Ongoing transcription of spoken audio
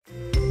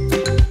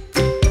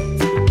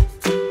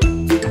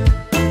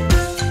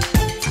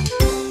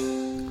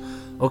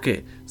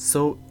Okay,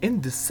 so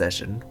in this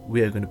session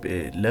we are going to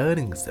be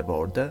learning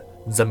about the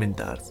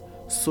zamindars.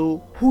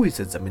 So who is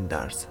a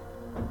zamindars?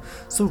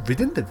 So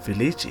within the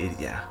village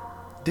area,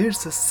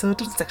 there's a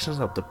certain sections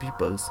of the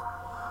peoples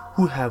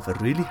who have a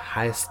really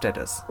high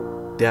status.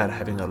 They are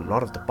having a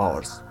lot of the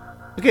powers.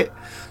 Okay,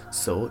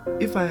 so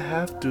if I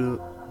have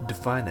to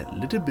define a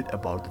little bit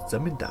about the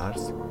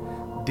zamindars,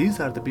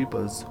 these are the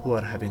peoples who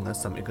are having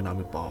some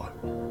economic power.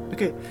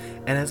 Okay,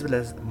 and as well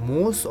as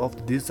most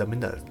of these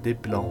zamindars, they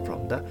belong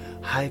from the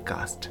high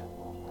caste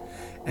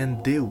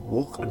and they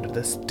work under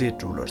the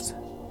state rulers.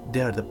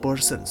 They are the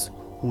persons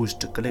who is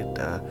to collect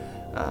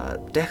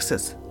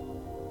taxes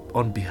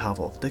on behalf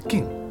of the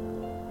king.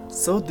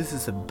 So this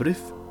is a brief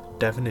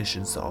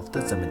definitions of the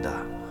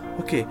zamindar.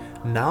 Okay,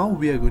 now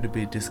we are going to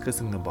be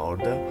discussing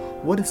about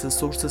what is the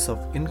sources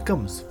of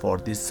incomes for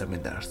these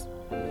zamindars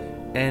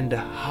and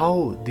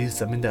how these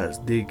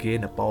zamindars they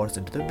gain powers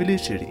into the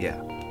village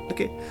area.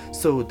 Okay,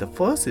 so the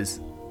first is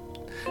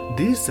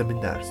these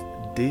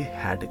zamindars they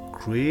had a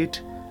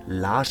great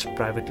large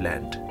private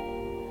land.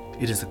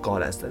 It is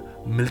called as the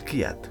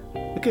milkiyat.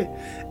 Okay,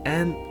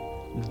 and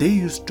they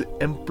used to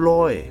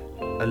employ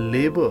a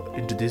labor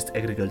into this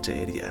agriculture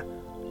area.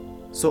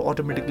 So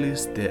automatically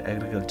their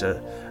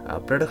agriculture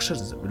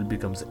productions will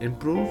become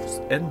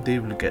improved and they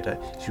will get a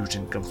huge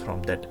income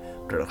from that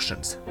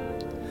productions.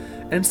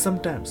 And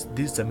sometimes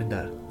these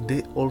zamindar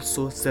they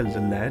also sell the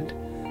land,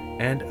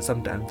 and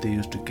sometimes they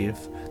used to give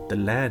the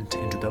land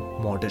into the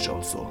mortgage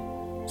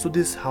also. So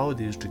this is how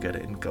they used to get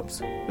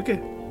incomes.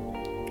 Okay,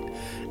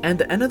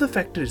 and another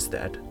factor is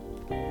that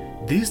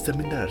these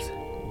zamindars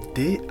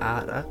they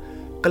are a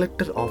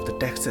collector of the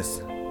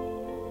taxes.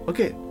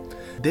 Okay,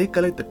 they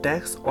collect the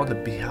tax on the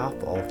behalf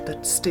of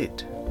the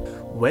state.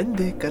 When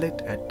they collect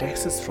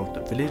taxes from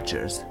the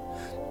villagers,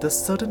 the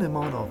certain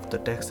amount of the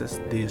taxes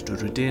they used to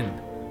retain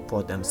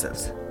for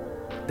themselves.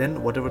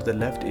 Then whatever the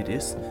left it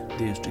is,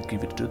 they used to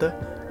give it to the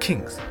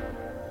kings.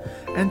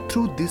 And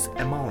through this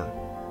amount,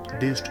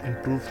 they used to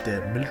improve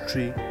their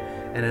military,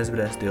 and as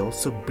well as they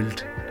also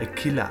built a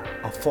killa,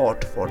 a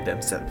fort for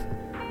themselves.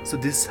 So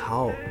this is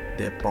how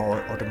their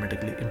power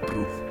automatically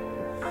improved.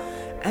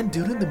 And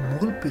during the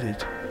Mughal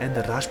period and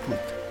the Rajput,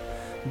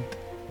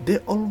 they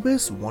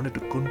always wanted to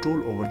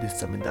control over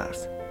these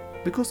zamindars,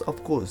 because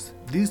of course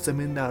these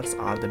zamindars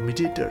are the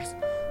mediators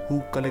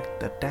who collect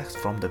the tax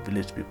from the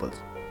village peoples.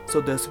 So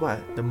that's why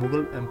the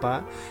Mughal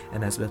Empire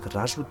and as well as the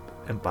Rajput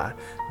Empire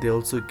they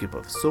also give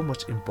up so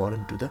much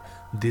importance to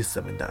these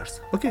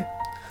zamindars. Okay,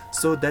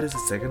 so that is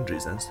the second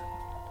reason.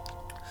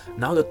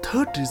 Now the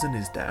third reason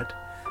is that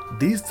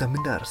these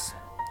zamindars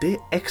they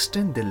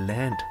extend their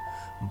land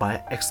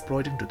by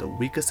exploiting to the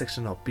weaker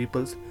section of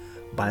peoples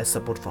by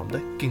support from the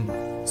king.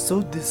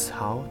 So this is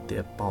how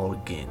their power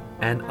gain.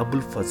 And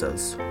Abul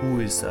Fazls,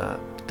 who is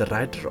the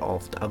writer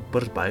of the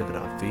Akbar's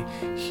biography,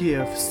 he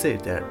have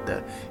said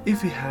that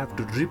if we have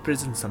to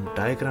represent some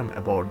diagram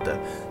about the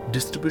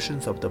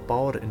distributions of the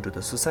power into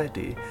the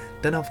society,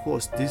 then of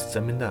course this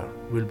zamindar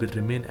will be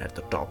remain at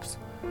the tops.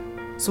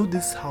 So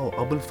this is how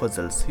Abul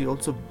Fazls he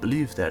also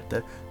believes that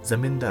the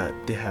zamindar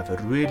they have a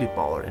really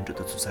power into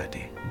the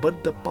society.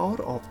 But the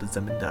power of the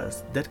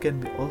zamindars that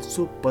can be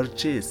also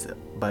purchased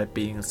by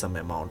paying some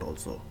amount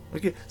also.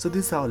 Okay, so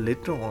this is how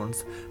later on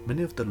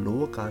many of the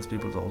lower caste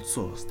people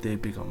also they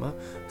become a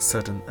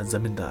certain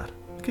zamindar.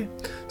 Okay,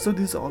 so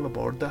this is all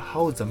about the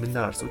how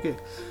zamindars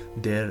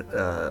their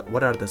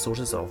what are the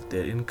sources of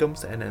their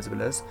incomes and as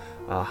well as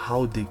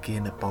how they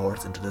gain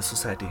powers into the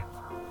society.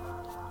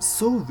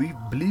 So we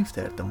believe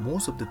that the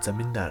most of the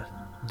zamindar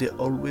they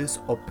always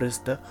oppress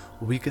the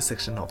weaker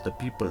section of the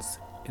peoples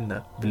in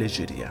the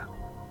village area.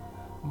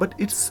 But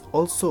it's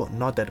also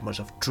not that much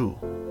of true.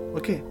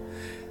 Okay,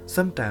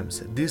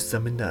 sometimes these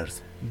zamindars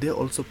they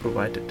also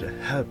provided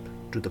help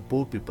to the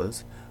poor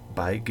peoples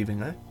by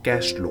giving a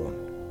cash loan,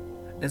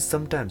 and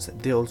sometimes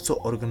they also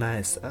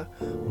organize a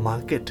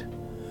market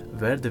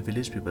where the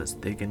village peoples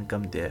they can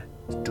come there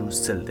to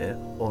sell their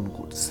own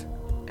goods.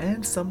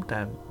 And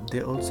sometimes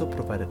they also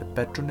provided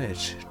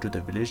patronage to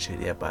the village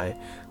area by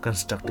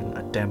constructing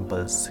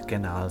temples,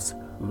 canals,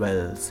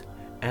 wells,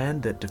 and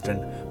the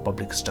different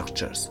public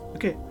structures.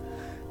 Okay,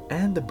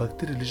 and the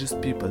Bhakti religious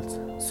peoples.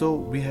 So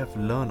we have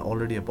learned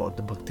already about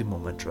the Bhakti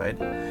movement, right?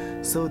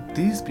 So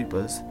these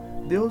peoples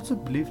they also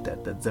believe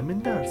that the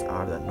zamindars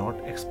are the not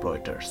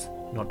exploiters,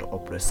 not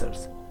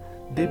oppressors.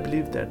 They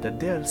believe that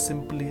they are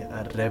simply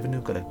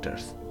revenue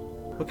collectors.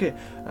 Okay,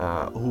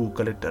 who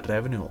collect the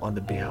revenue on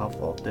the behalf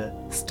of the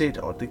state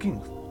or the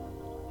king.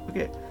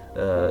 Okay,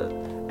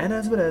 and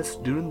as well as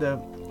during the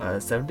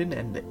 17th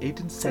and the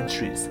 18th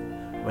centuries,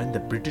 when the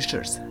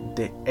Britishers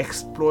they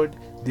exploit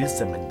these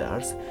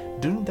zamindars,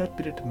 during that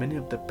period many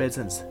of the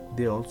peasants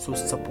they also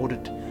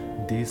supported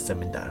these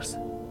zamindars.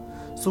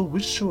 So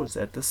which shows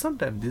that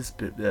sometimes these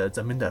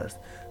zamindars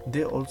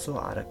they also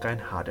are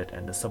kind-hearted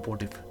and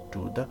supportive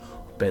to the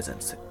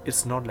peasants.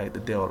 It's not like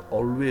that they are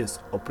always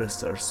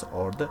oppressors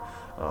or the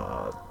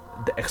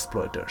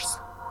exploiters.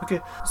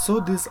 Okay, so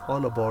this is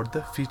all about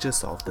the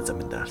features of the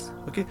zamindars.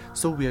 Okay,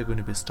 so we are going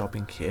to be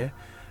stopping here.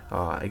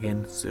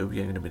 again. So we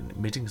are going to be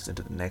meeting into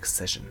the next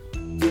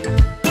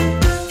session.